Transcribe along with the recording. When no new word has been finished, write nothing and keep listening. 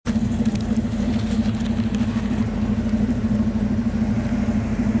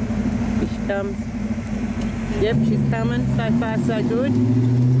comes. Yep, she's coming. So far, so good.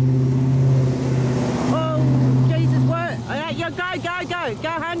 Oh, Jesus, what? Yeah, go. Go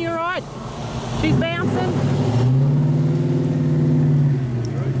home, you're right. She's bouncing.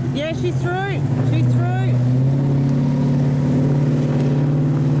 Yeah, she's through. She's through.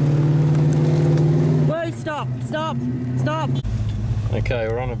 Whoa, stop. Okay,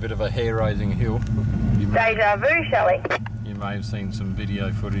 we're on a bit of a hair-raising hill. Deja vu, Shelley. You may have seen some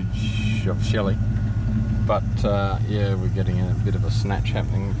video footage of Shelley, but yeah, we're getting a bit of a snatch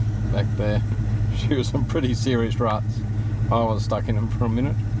happening back there. She was some pretty serious ruts. I was stuck in them for a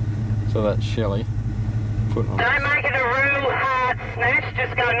minute, so that's Shelley. Don't make it a real hard snatch,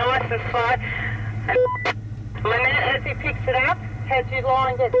 just go nice and slow. Lynette, as he picks it up, has you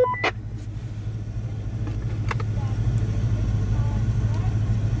lined it.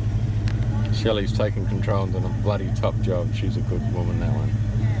 Shelley's taking control and done a bloody top job. She's a good woman, that one.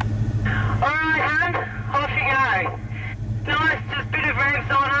 Alright, hon, off you go. Nice, just a bit of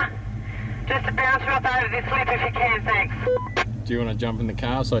revs on her. Just to bounce her up over this lip if you can, thanks. Do you want to jump in the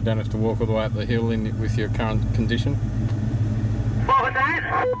car so I don't have to walk all the way up the hill with your current condition? What was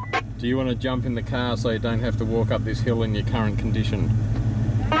that? Do you want to jump in the car so you don't have to walk up this hill in your current condition?